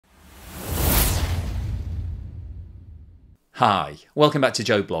Hi, welcome back to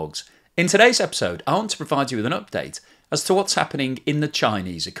Joe Blogs. In today's episode, I want to provide you with an update as to what's happening in the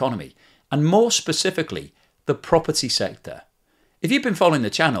Chinese economy, and more specifically, the property sector. If you've been following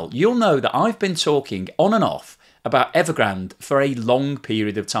the channel, you'll know that I've been talking on and off about Evergrande for a long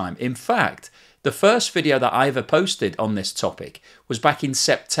period of time. In fact, the first video that I ever posted on this topic was back in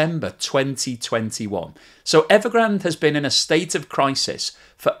September 2021. So Evergrande has been in a state of crisis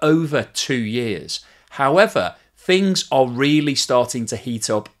for over 2 years. However, things are really starting to heat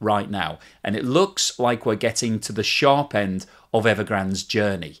up right now, and it looks like we're getting to the sharp end of Evergrande's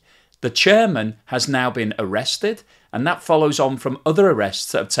journey. The chairman has now been arrested, and that follows on from other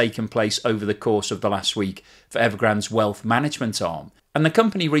arrests that have taken place over the course of the last week for Evergrande's wealth management arm. And the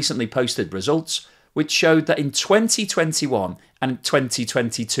company recently posted results which showed that in 2021 and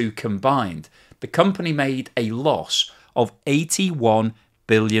 2022 combined, the company made a loss of $81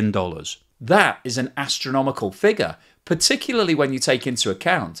 billion. That is an astronomical figure, particularly when you take into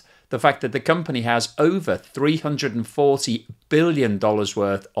account the fact that the company has over $340 billion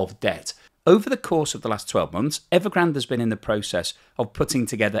worth of debt. Over the course of the last 12 months, Evergrande has been in the process of putting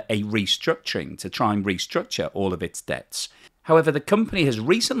together a restructuring to try and restructure all of its debts. However, the company has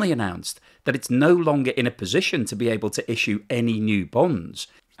recently announced that it's no longer in a position to be able to issue any new bonds.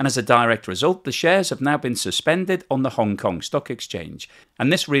 And as a direct result, the shares have now been suspended on the Hong Kong Stock Exchange.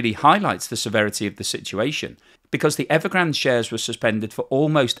 And this really highlights the severity of the situation, because the Evergrande shares were suspended for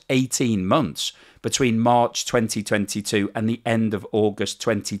almost 18 months between March 2022 and the end of August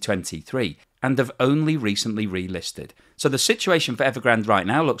 2023, and have only recently relisted. So the situation for Evergrande right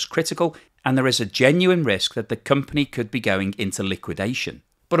now looks critical, and there is a genuine risk that the company could be going into liquidation.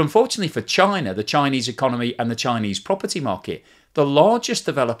 But unfortunately for China, the Chinese economy and the Chinese property market, the largest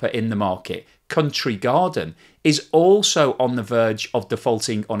developer in the market, Country Garden, is also on the verge of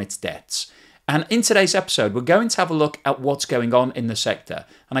defaulting on its debts. And in today's episode, we're going to have a look at what's going on in the sector.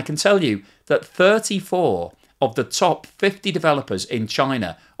 And I can tell you that 34 of the top 50 developers in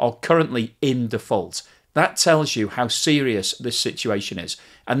China are currently in default. That tells you how serious this situation is.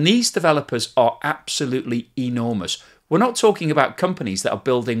 And these developers are absolutely enormous. We're not talking about companies that are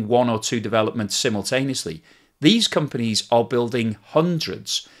building 1 or 2 developments simultaneously. These companies are building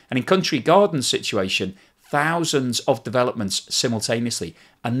hundreds, and in Country Garden's situation, thousands of developments simultaneously.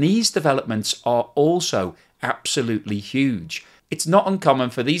 And these developments are also absolutely huge. It's not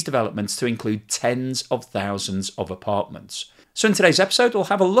uncommon for these developments to include tens of thousands of apartments. So in today's episode, we'll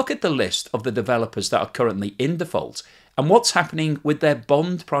have a look at the list of the developers that are currently in default and what's happening with their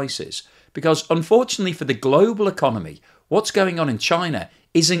bond prices. Because unfortunately for the global economy, what's going on in China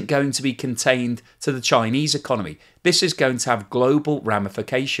isn't going to be contained to the Chinese economy. This is going to have global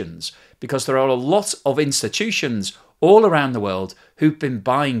ramifications, because there are a lot of institutions all around the world who've been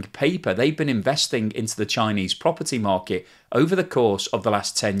buying paper. They've been investing into the Chinese property market over the course of the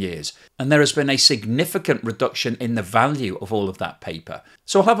last 10 years. And there has been a significant reduction in the value of all of that paper.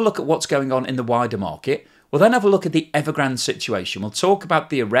 So we'll have a look at what's going on in the wider market. We'll then have a look at the Evergrande situation. We'll talk about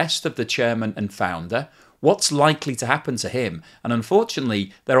the arrest of the chairman and founder, what's likely to happen to him. And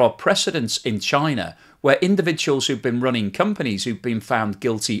unfortunately, there are precedents in China where individuals who've been running companies who've been found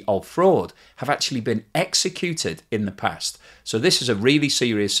guilty of fraud have actually been executed in the past. So this is a really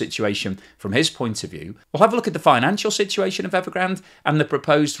serious situation from his point of view. We'll have a look at the financial situation of Evergrande and the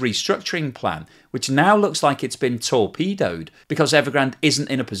proposed restructuring plan, which now looks like it's been torpedoed because Evergrande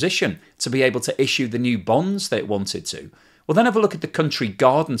isn't in a position to be able to issue the new bonds that it wanted to. We'll then have a look at the Country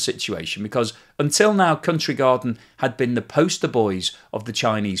Garden situation, because until now Country Garden had been the poster boys of the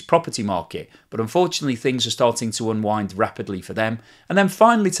Chinese property market, but unfortunately things are starting to unwind rapidly for them. And then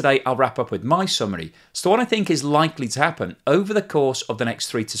finally today I'll wrap up with my summary as to what I think is likely to happen over the course of the next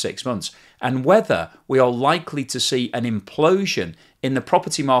 3 to 6 months, and whether we are likely to see an implosion in the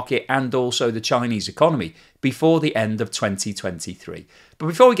property market and also the Chinese economy before the end of 2023. But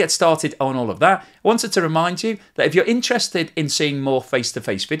before we get started on all of that, I wanted to remind you that if you're interested in seeing more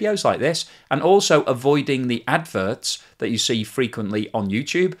face-to-face videos like this and also avoiding the adverts that you see frequently on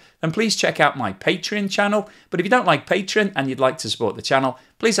YouTube, then please check out my Patreon channel. But if you don't like Patreon and you'd like to support the channel,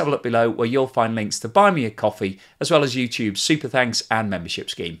 please have a look below where you'll find links to buy me a coffee, as well as YouTube's super thanks and membership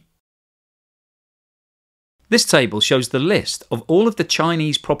scheme. This table shows the list of all of the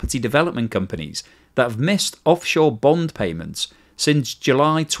Chinese property development companies that have missed offshore bond payments since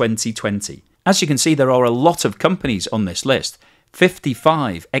July 2020. As you can see, there are a lot of companies on this list,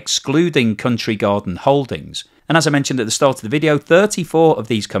 55 excluding Country Garden Holdings. And as I mentioned at the start of the video, 34 of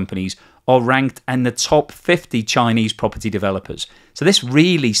these companies are ranked in the top 50 Chinese property developers. So this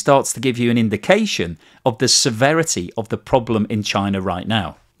really starts to give you an indication of the severity of the problem in China right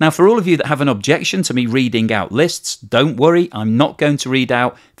now. Now, for all of you that have an objection to me reading out lists, don't worry, I'm not going to read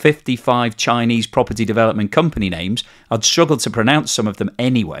out 55 Chinese property development company names. I'd struggle to pronounce some of them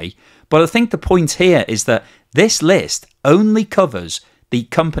anyway. But I think the point here is that this list only covers the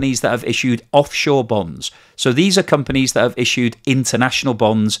companies that have issued offshore bonds. So these are companies that have issued international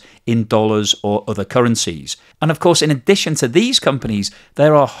bonds in dollars or other currencies. And of course, in addition to these companies,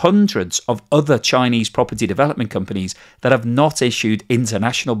 there are hundreds of other Chinese property development companies that have not issued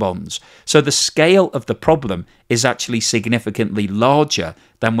international bonds. So the scale of the problem is actually significantly larger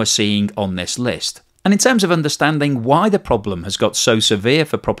than we're seeing on this list. And in terms of understanding why the problem has got so severe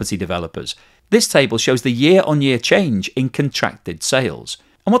for property developers, this table shows the year-on-year change in contracted sales.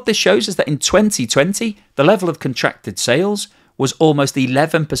 And what this shows is that in 2020, the level of contracted sales was almost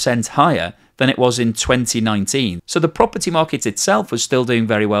 11% higher than it was in 2019. So the property market itself was still doing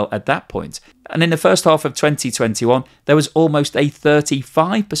very well at that point. And in the first half of 2021, there was almost a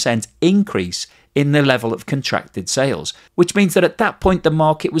 35% increase in the level of contracted sales, which means that at that point, the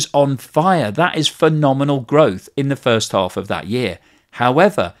market was on fire. That is phenomenal growth in the first half of that year.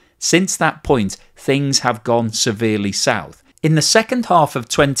 However, since that point, things have gone severely south. In the second half of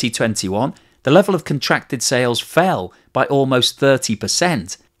 2021, the level of contracted sales fell by almost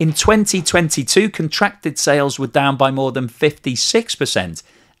 30%. In 2022, contracted sales were down by more than 56%.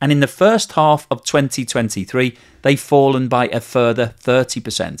 And in the first half of 2023, they've fallen by a further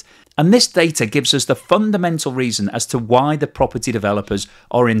 30%. And this data gives us the fundamental reason as to why the property developers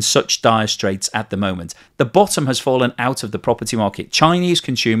are in such dire straits at the moment. The bottom has fallen out of the property market. Chinese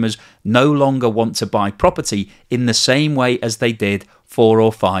consumers no longer want to buy property in the same way as they did 4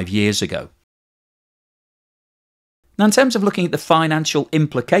 or 5 years ago. Now, in terms of looking at the financial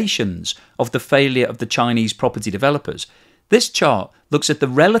implications of the failure of the Chinese property developers, this chart looks at the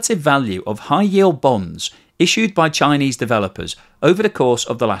relative value of high-yield bonds issued by Chinese developers over the course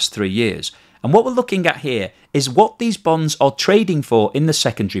of the last 3 years. And what we're looking at here is what these bonds are trading for in the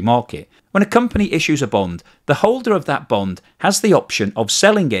secondary market. When a company issues a bond, the holder of that bond has the option of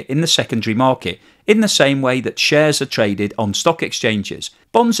selling it in the secondary market in the same way that shares are traded on stock exchanges.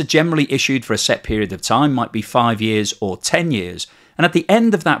 Bonds are generally issued for a set period of time, might be 5 years or 10 years. And at the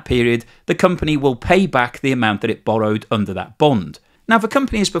end of that period, the company will pay back the amount that it borrowed under that bond. Now, if a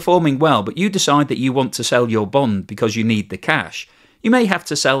company is performing well, but you decide that you want to sell your bond because you need the cash, you may have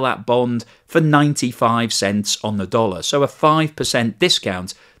to sell that bond for 95 cents on the dollar, so a 5%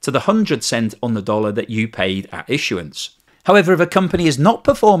 discount to the 100 cent on the dollar that you paid at issuance. However, if a company is not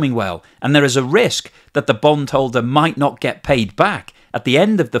performing well and there is a risk that the bondholder might not get paid back at the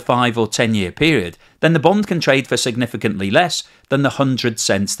end of the 5 or 10 year period, then the bond can trade for significantly less than the 100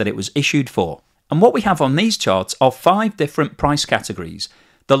 cents that it was issued for. And what we have on these charts are 5 different price categories.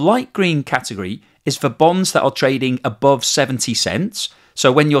 The light green category is for bonds that are trading above 70 cents.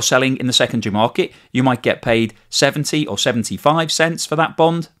 So when you're selling in the secondary market, you might get paid 70 or 75 cents for that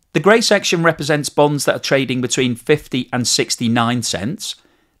bond. The grey section represents bonds that are trading between 50 and 69 cents.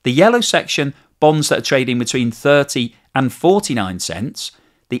 The yellow section, bonds that are trading between 30 and 49 cents.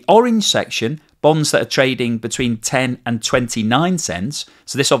 The orange section, bonds that are trading between 10 and 29 cents.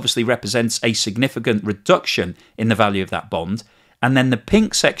 So this obviously represents a significant reduction in the value of that bond. And then the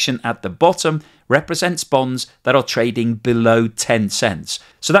pink section at the bottom represents bonds that are trading below 10 cents.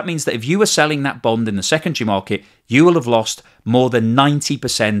 So that means that if you were selling that bond in the secondary market, you will have lost more than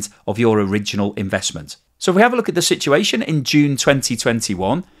 90% of your original investment. So if we have a look at the situation in June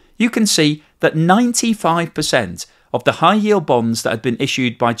 2021, you can see that 95% of the high-yield bonds that had been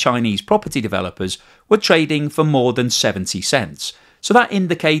issued by Chinese property developers were trading for more than 70 cents. So that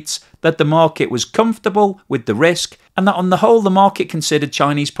indicates that the market was comfortable with the risk and that on the whole the market considered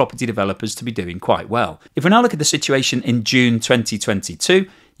Chinese property developers to be doing quite well. If we now look at the situation in June 2022,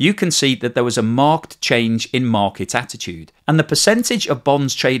 you can see that there was a marked change in market attitude, and the percentage of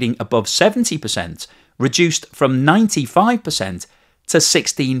bonds trading above 70% reduced from 95% to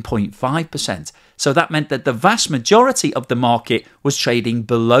 16.5%. So that meant that the vast majority of the market was trading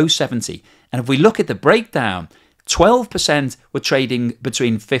below 70. And if we look at the breakdown, 12% were trading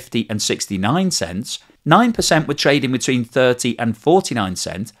between 50 and 69 cents, 9% were trading between 30 and 49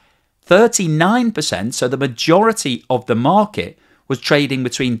 cents, 39%, so the majority of the market was trading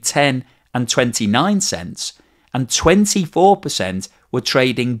between 10 and 29 cents, and 24% were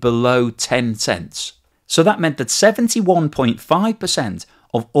trading below 10 cents. So that meant that 71.5%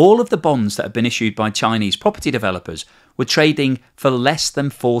 of all of the bonds that have been issued by Chinese property developers were trading for less than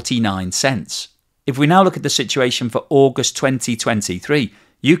 49 cents. If we now look at the situation for August 2023,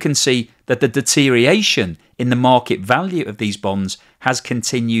 you can see that the deterioration in the market value of these bonds has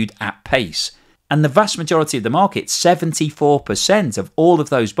continued at pace. And the vast majority of the market, 74% of all of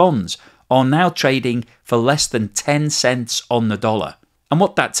those bonds, are now trading for less than 10 cents on the dollar. And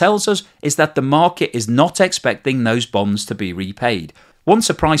what that tells us is that the market is not expecting those bonds to be repaid. Once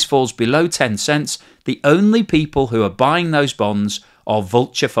a price falls below 10 cents, the only people who are buying those bonds are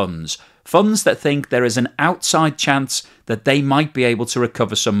vulture funds. Funds that think there is an outside chance that they might be able to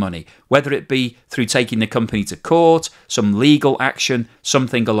recover some money, whether it be through taking the company to court, some legal action,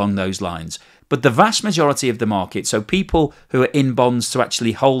 something along those lines. But the vast majority of the market, so people who are in bonds to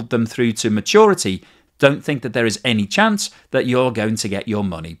actually hold them through to maturity, don't think that there is any chance that you're going to get your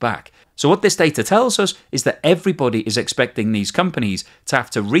money back. So what this data tells us is that everybody is expecting these companies to have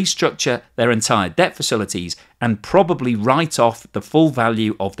to restructure their entire debt facilities and probably write off the full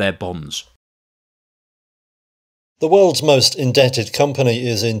value of their bonds. The world's most indebted company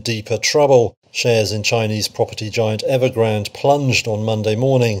is in deeper trouble. Shares in Chinese property giant Evergrande plunged on Monday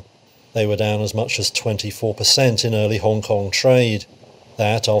morning. They were down as much as 24% in early Hong Kong trade.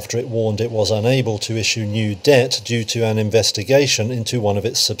 That after it warned it was unable to issue new debt due to an investigation into one of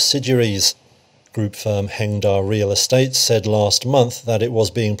its subsidiaries. Group firm Hengda Real Estate said last month that it was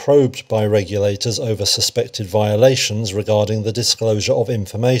being probed by regulators over suspected violations regarding the disclosure of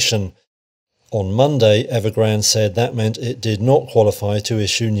information. On Monday, Evergrande said that meant it did not qualify to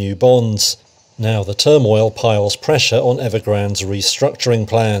issue new bonds. Now the turmoil piles pressure on Evergrande's restructuring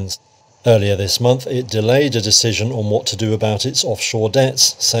plans. Earlier this month, it delayed a decision on what to do about its offshore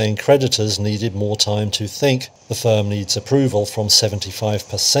debts, saying creditors needed more time to think. The firm needs approval from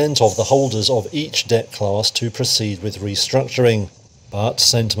 75% of the holders of each debt class to proceed with restructuring. But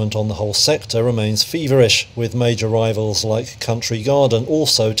sentiment on the whole sector remains feverish, with major rivals like Country Garden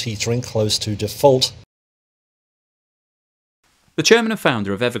also teetering close to default. The chairman and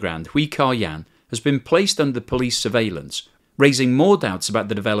founder of Evergrande, Hui Ka-yan, has been placed under police surveillance, raising more doubts about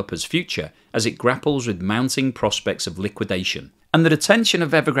the developer's future as it grapples with mounting prospects of liquidation. And the detention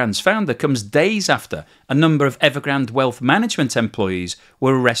of Evergrande's founder comes days after a number of Evergrande Wealth Management employees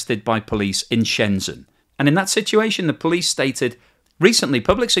were arrested by police in Shenzhen. And in that situation, the police stated, recently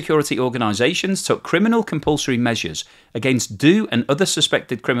public security organisations took criminal compulsory measures against Du and other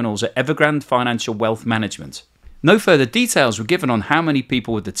suspected criminals at Evergrande Financial Wealth Management. No further details were given on how many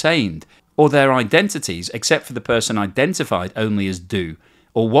people were detained, or their identities except for the person identified only as Du,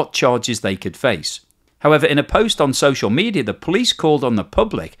 or what charges they could face. However, in a post on social media, the police called on the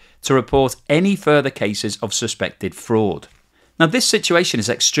public to report any further cases of suspected fraud. Now, this situation is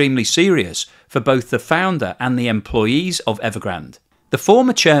extremely serious for both the founder and the employees of Evergrande. The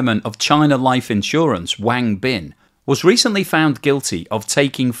former chairman of China Life Insurance, Wang Bin, was recently found guilty of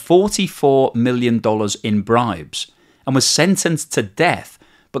taking $44 million in bribes and was sentenced to death,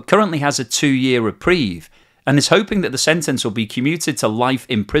 but currently has a 2-year reprieve and is hoping that the sentence will be commuted to life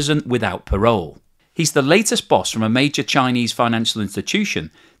in prison without parole. He's the latest boss from a major Chinese financial institution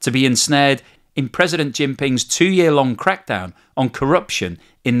to be ensnared in President Jinping's 2-year-long crackdown on corruption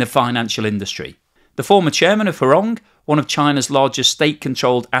in the financial industry. The former chairman of Hurong, one of China's largest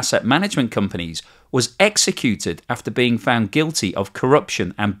state-controlled asset management companies, was executed after being found guilty of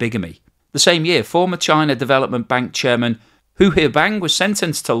corruption and bigamy. The same year, former China Development Bank chairman Hu Hebang was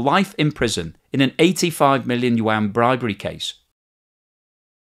sentenced to life in prison in an 85 million yuan bribery case.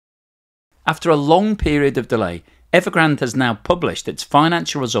 After a long period of delay, Evergrande has now published its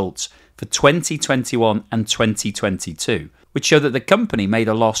financial results for 2021 and 2022, which show that the company made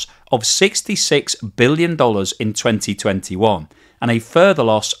a loss of $66 billion in 2021 and a further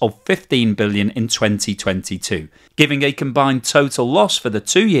loss of $15 billion in 2022, giving a combined total loss for the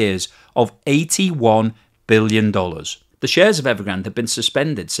 2 years of $81 billion. The shares of Evergrande have been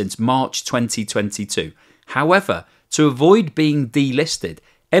suspended since March 2022. However, to avoid being delisted,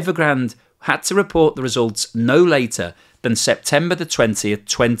 Evergrande had to report the results no later than September the 20th,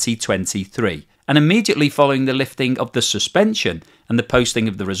 2023. And immediately following the lifting of the suspension and the posting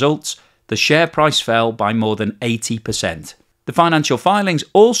of the results, the share price fell by more than 80%. The financial filings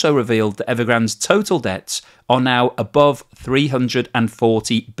also revealed that Evergrande's total debts are now above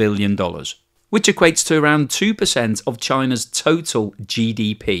 $340 billion, which equates to around 2% of China's total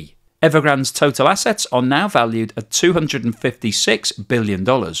GDP. Evergrande's total assets are now valued at $256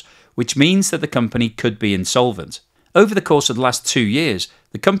 billion, which means that the company could be insolvent. Over the course of the last 2 years,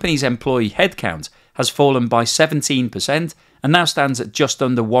 the company's employee headcount has fallen by 17% and now stands at just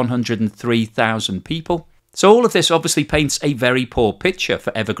under 103,000 people. So all of this obviously paints a very poor picture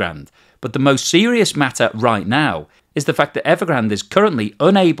for Evergrande, but the most serious matter right now is the fact that Evergrande is currently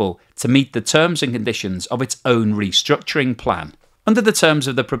unable to meet the terms and conditions of its own restructuring plan. Under the terms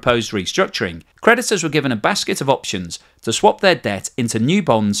of the proposed restructuring, creditors were given a basket of options to swap their debt into new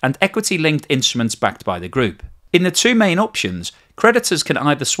bonds and equity-linked instruments backed by the group. In the two main options, creditors can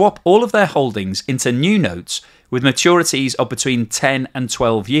either swap all of their holdings into new notes with maturities of between 10 and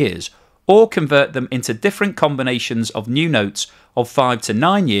 12 years, or convert them into different combinations of new notes of 5 to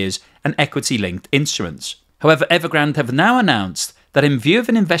 9 years and equity-linked instruments. However, Evergrande have now announced that in view of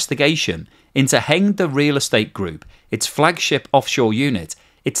an investigation into Hengda Real Estate Group, its flagship offshore unit,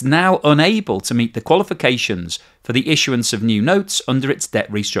 it's now unable to meet the qualifications for the issuance of new notes under its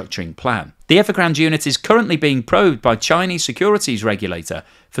debt restructuring plan. The Evergrande unit is currently being probed by Chinese securities regulator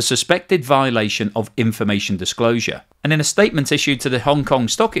for suspected violation of information disclosure. And in a statement issued to the Hong Kong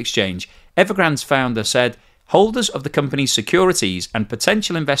Stock Exchange, Evergrande's founder said, "Holders of the company's securities and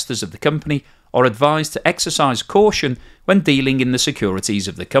potential investors of the company are advised to exercise caution when dealing in the securities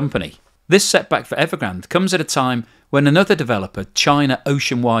of the company." This setback for Evergrande comes at a time when another developer, China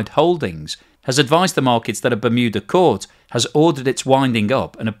Oceanwide Holdings, has advised the markets that a Bermuda court has ordered its winding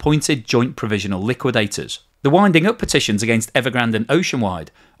up and appointed joint provisional liquidators. The winding up petitions against Evergrande and Oceanwide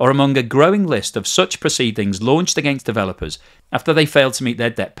are among a growing list of such proceedings launched against developers after they failed to meet their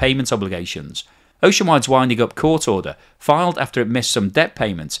debt payment obligations. Oceanwide's winding up court order, filed after it missed some debt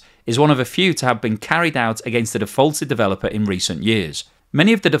payments, is one of a few to have been carried out against a defaulted developer in recent years.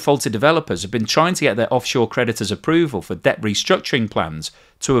 Many of the defaulted developers have been trying to get their offshore creditors' approval for debt restructuring plans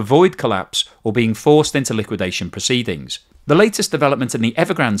to avoid collapse or being forced into liquidation proceedings. The latest development in the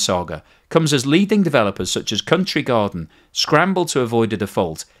Evergrande saga comes as leading developers such as Country Garden scramble to avoid a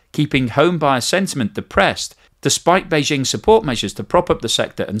default, keeping home buyer sentiment depressed despite Beijing's support measures to prop up the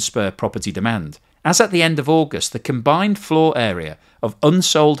sector and spur property demand. As at the end of August, the combined floor area of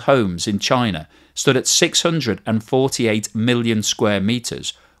unsold homes in China stood at 648 million square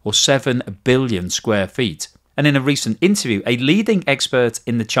metres, or 7 billion square feet. And in a recent interview, a leading expert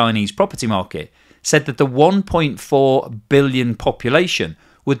in the Chinese property market said that the 1.4 billion population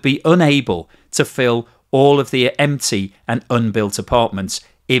would be unable to fill all of the empty and unbuilt apartments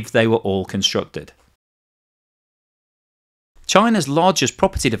if they were all constructed. China's largest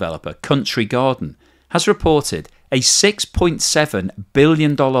property developer, Country Garden, has reported a $6.7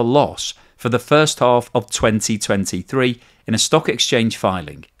 billion loss for the first half of 2023 in a stock exchange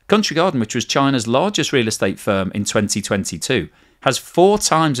filing. Country Garden, which was China's largest real estate firm in 2022, has 4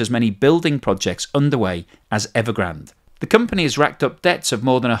 times as many building projects underway as Evergrande. The company has racked up debts of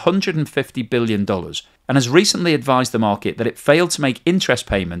more than $150 billion and has recently advised the market that it failed to make interest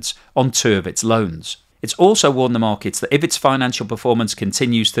payments on 2 of its loans. It's also warned the markets that if its financial performance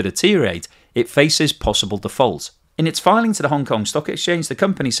continues to deteriorate, it faces possible default. In its filing to the Hong Kong Stock Exchange, the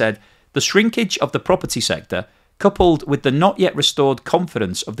company said, "The shrinkage of the property sector, coupled with the not yet restored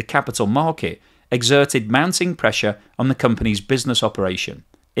confidence of the capital market, exerted mounting pressure on the company's business operation."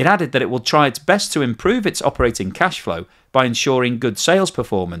 It added that it will try its best to improve its operating cash flow by ensuring good sales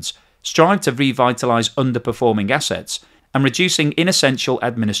performance, strive to revitalise underperforming assets, and reducing inessential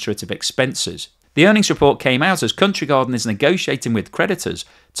administrative expenses. The earnings report came out as Country Garden is negotiating with creditors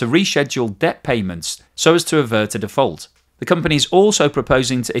to reschedule debt payments so as to avert a default. The company is also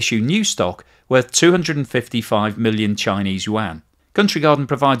proposing to issue new stock worth 255 million Chinese yuan. Country Garden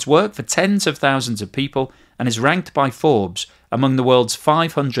provides work for tens of thousands of people and is ranked by Forbes among the world's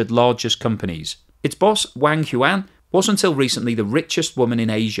 500 largest companies. Its boss, Wang Huan, was until recently the richest woman in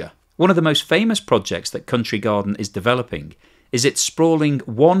Asia. One of the most famous projects that Country Garden is developing is its sprawling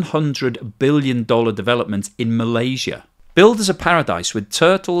 $100 billion development in Malaysia. Billed as a paradise with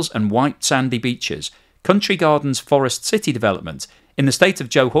turtles and white sandy beaches, Country Garden's Forest City development in the state of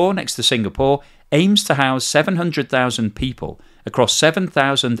Johor next to Singapore aims to house 700,000 people across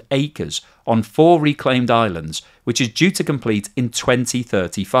 7,000 acres on 4 reclaimed islands, which is due to complete in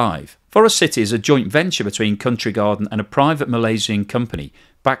 2035. Forest City is a joint venture between Country Garden and a private Malaysian company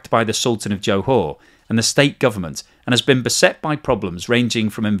backed by the Sultan of Johor and the state government, and has been beset by problems ranging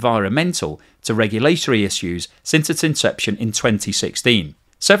from environmental to regulatory issues since its inception in 2016.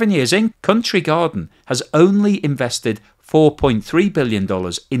 7 years in, Country Garden has only invested $4.3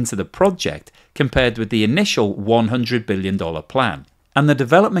 billion into the project compared with the initial $100 billion plan. And the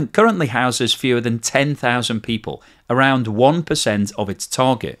development currently houses fewer than 10,000 people, around 1% of its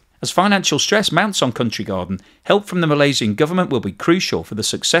target. As financial stress mounts on Country Garden, help from the Malaysian government will be crucial for the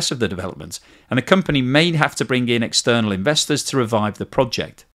success of the development, and the company may have to bring in external investors to revive the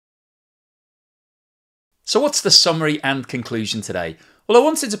project. So what's the summary and conclusion today? Well, I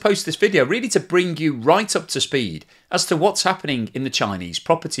wanted to post this video really to bring you right up to speed as to what's happening in the Chinese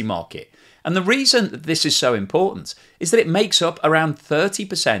property market. And the reason that this is so important is that it makes up around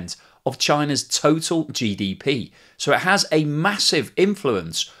 30% of China's total GDP. So it has a massive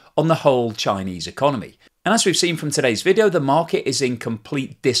influence on the whole Chinese economy. And as we've seen from today's video, the market is in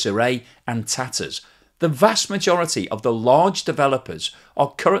complete disarray and tatters. The vast majority of the large developers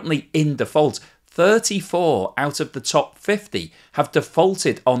are currently in default. 34 out of the top 50 have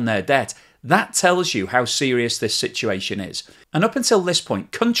defaulted on their debt. That tells you how serious this situation is. And up until this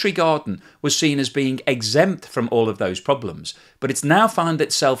point, Country Garden was seen as being exempt from all of those problems, but it's now found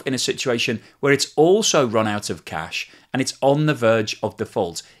itself in a situation where it's also run out of cash and it's on the verge of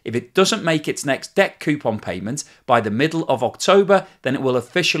default. If it doesn't make its next debt coupon payment by the middle of October, then it will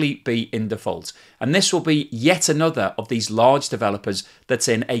officially be in default. And this will be yet another of these large developers that's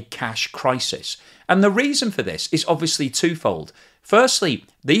in a cash crisis. And the reason for this is obviously twofold. Firstly,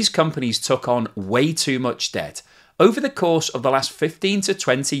 these companies took on way too much debt. Over the course of the last 15 to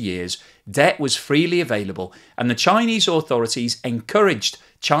 20 years, debt was freely available, and the Chinese authorities encouraged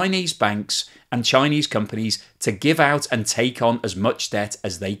Chinese banks and Chinese companies to give out and take on as much debt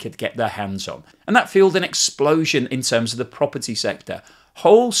as they could get their hands on. And that fueled an explosion in terms of the property sector.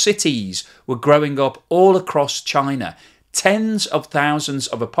 Whole cities were growing up all across China. Tens of thousands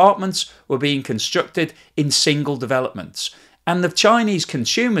of apartments were being constructed in single developments. And the Chinese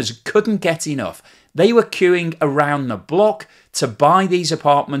consumers couldn't get enough. They were queuing around the block to buy these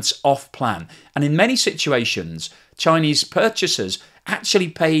apartments off plan. And in many situations, Chinese purchasers actually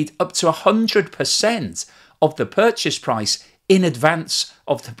paid up to 100% of the purchase price in advance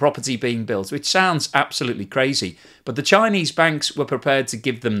of the property being built, which sounds absolutely crazy. But the Chinese banks were prepared to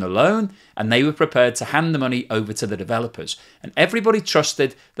give them the loan, and they were prepared to hand the money over to the developers. And everybody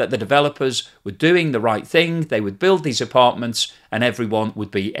trusted that the developers were doing the right thing, they would build these apartments, and everyone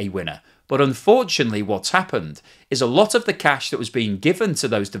would be a winner. But unfortunately, what's happened is a lot of the cash that was being given to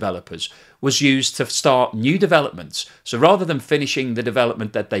those developers was used to start new developments. So rather than finishing the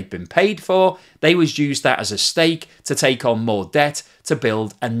development that they'd been paid for, they was used that as a stake to take on more debt to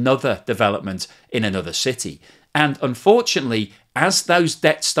build another development in another city. And unfortunately, as those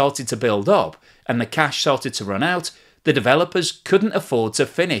debts started to build up and the cash started to run out, the developers couldn't afford to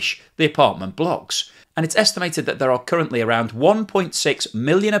finish the apartment blocks. And it's estimated that there are currently around 1.6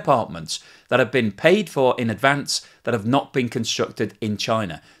 million apartments that have been paid for in advance that have not been constructed in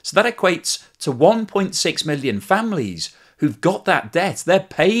China. So that equates to 1.6 million families who've got that debt. They're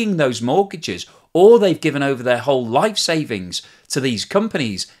paying those mortgages, or they've given over their whole life savings to these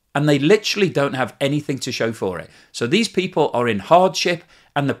companies, and they literally don't have anything to show for it. So these people are in hardship,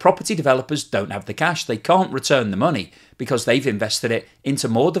 and the property developers don't have the cash. They can't return the money because they've invested it into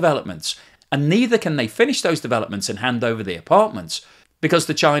more developments. And neither can they finish those developments and hand over the apartments because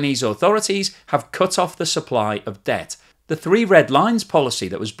the Chinese authorities have cut off the supply of debt. The 3 red lines policy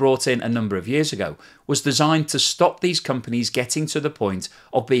that was brought in a number of years ago was designed to stop these companies getting to the point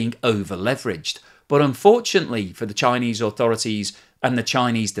of being over-leveraged. But unfortunately for the Chinese authorities and the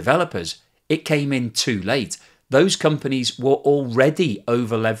Chinese developers, it came in too late. Those companies were already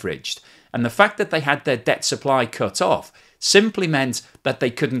over-leveraged. And the fact that they had their debt supply cut off simply meant that they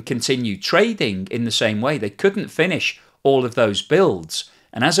couldn't continue trading in the same way. They couldn't finish all of those builds.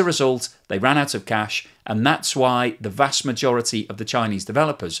 And as a result, they ran out of cash. And that's why the vast majority of the Chinese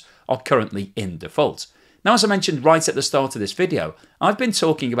developers are currently in default. Now, as I mentioned right at the start of this video, I've been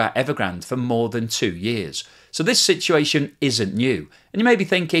talking about Evergrande for more than 2 years. So this situation isn't new. And you may be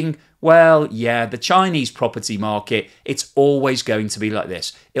thinking, well, yeah, the Chinese property market, it's always going to be like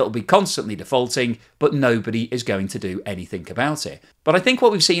this. It'll be constantly defaulting, but nobody is going to do anything about it. But I think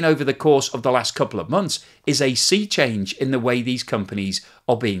what we've seen over the course of the last couple of months is a sea change in the way these companies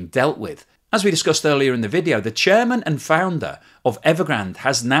are being dealt with. As we discussed earlier in the video, the chairman and founder of Evergrande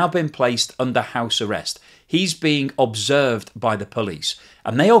has now been placed under house arrest. He's being observed by the police,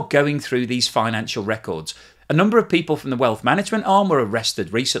 and they are going through these financial records. A number of people from the wealth management arm were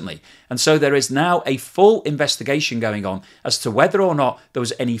arrested recently, and so there is now a full investigation going on as to whether or not there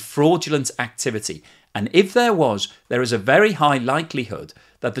was any fraudulent activity. And if there was, there is a very high likelihood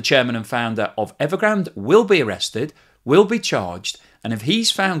that the chairman and founder of Evergrande will be arrested, will be charged, and if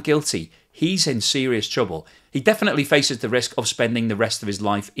he's found guilty, he's in serious trouble. He definitely faces the risk of spending the rest of his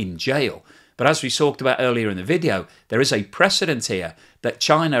life in jail. But as we talked about earlier in the video, there is a precedent here that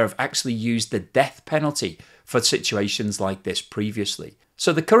China have actually used the death penalty for situations like this previously.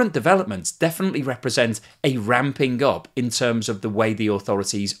 So the current developments definitely represent a ramping up in terms of the way the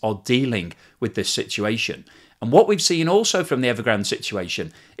authorities are dealing with this situation. And what we've seen also from the Evergrande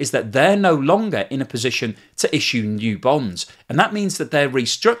situation is that they're no longer in a position to issue new bonds. And that means that their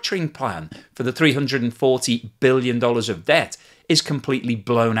restructuring plan for the $340 billion of debt is completely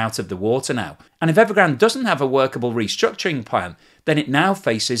blown out of the water now. And if Evergrande doesn't have a workable restructuring plan, then it now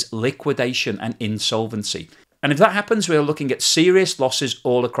faces liquidation and insolvency. And if that happens, we are looking at serious losses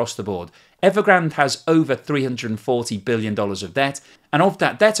all across the board. Evergrande has over $340 billion of debt, and of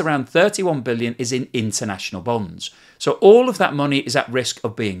that debt, around $31 billion is in international bonds. So all of that money is at risk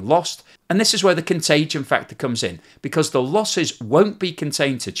of being lost, and this is where the contagion factor comes in, because the losses won't be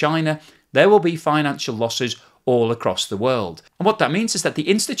contained to China. There will be financial losses all across the world. And what that means is that the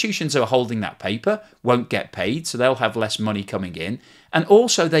institutions who are holding that paper won't get paid, so they'll have less money coming in. And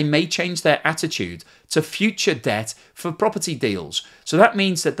also they may change their attitude to future debt for property deals. So that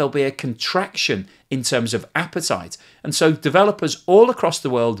means that there'll be a contraction in terms of appetite. And so developers all across the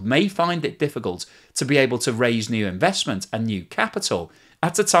world may find it difficult to be able to raise new investment and new capital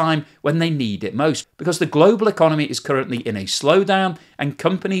at a time when they need it most, because the global economy is currently in a slowdown and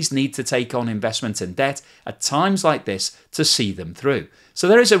companies need to take on investment and debt at times like this to see them through. So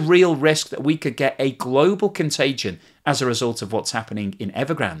there is a real risk that we could get a global contagion as a result of what's happening in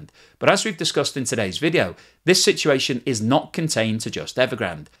Evergrande. But as we've discussed in today's video, this situation is not contained to just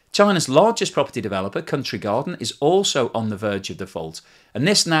Evergrande. China's largest property developer, Country Garden, is also on the verge of default, and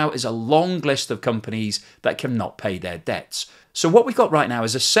this now is a long list of companies that cannot pay their debts. So what we've got right now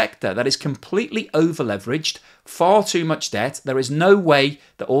is a sector that is completely over-leveraged, far too much debt. There is no way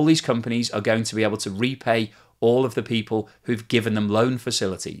that all these companies are going to be able to repay all of the people who've given them loan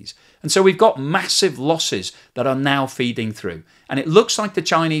facilities. And so we've got massive losses that are now feeding through. And it looks like the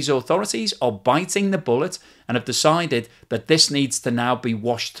Chinese authorities are biting the bullet and have decided that this needs to now be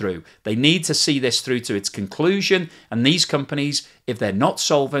washed through. They need to see this through to its conclusion. And these companies, if they're not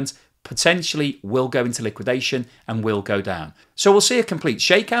solvent, potentially will go into liquidation and will go down. So we'll see a complete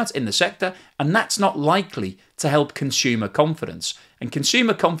shakeout in the sector, and that's not likely to help consumer confidence. And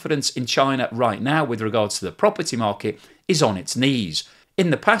consumer confidence in China right now with regards to the property market is on its knees.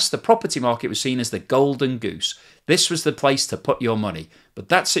 In the past, the property market was seen as the golden goose. This was the place to put your money. But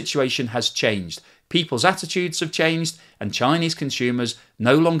that situation has changed. People's attitudes have changed, and Chinese consumers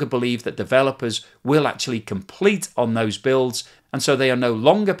no longer believe that developers will actually complete on those builds, and so they are no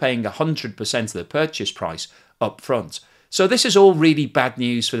longer paying 100% of the purchase price up front. So this is all really bad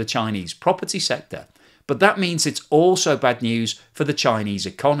news for the Chinese property sector. But that means it's also bad news for the Chinese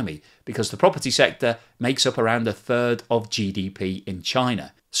economy, because the property sector makes up around a third of GDP in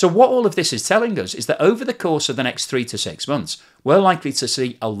China. So what all of this is telling us is that over the course of the next 3 to 6 months, we're likely to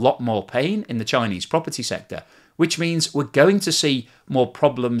see a lot more pain in the Chinese property sector, which means we're going to see more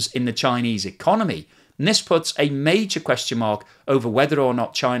problems in the Chinese economy. And this puts a major question mark over whether or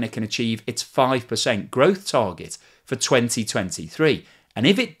not China can achieve its 5% growth target for 2023. And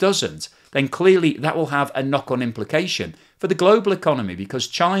if it doesn't, then clearly that will have a knock-on implication for the global economy, because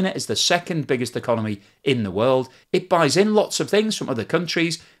China is the second biggest economy in the world. It buys in lots of things from other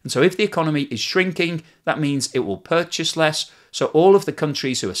countries, and so if the economy is shrinking, that means it will purchase less. So all of the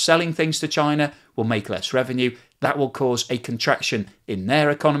countries who are selling things to China will make less revenue. That will cause a contraction in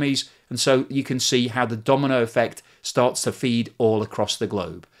their economies, and so you can see how the domino effect starts to feed all across the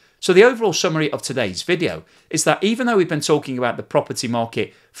globe. So the overall summary of today's video is that even though we've been talking about the property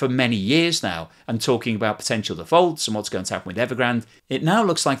market for many years now and talking about potential defaults and what's going to happen with Evergrande, it now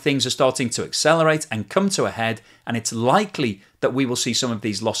looks like things are starting to accelerate and come to a head, and it's likely that we will see some of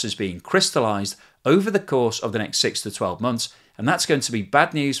these losses being crystallized over the course of the next 6 to 12 months, and that's going to be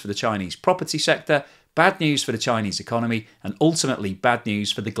bad news for the Chinese property sector, bad news for the Chinese economy, and ultimately bad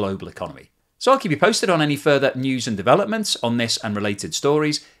news for the global economy. So I'll keep you posted on any further news and developments on this and related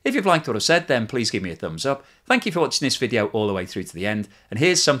stories. If you've liked what I've said, then please give me a thumbs up. Thank you for watching this video all the way through to the end, and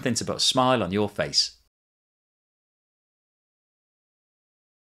here's something to put a smile on your face.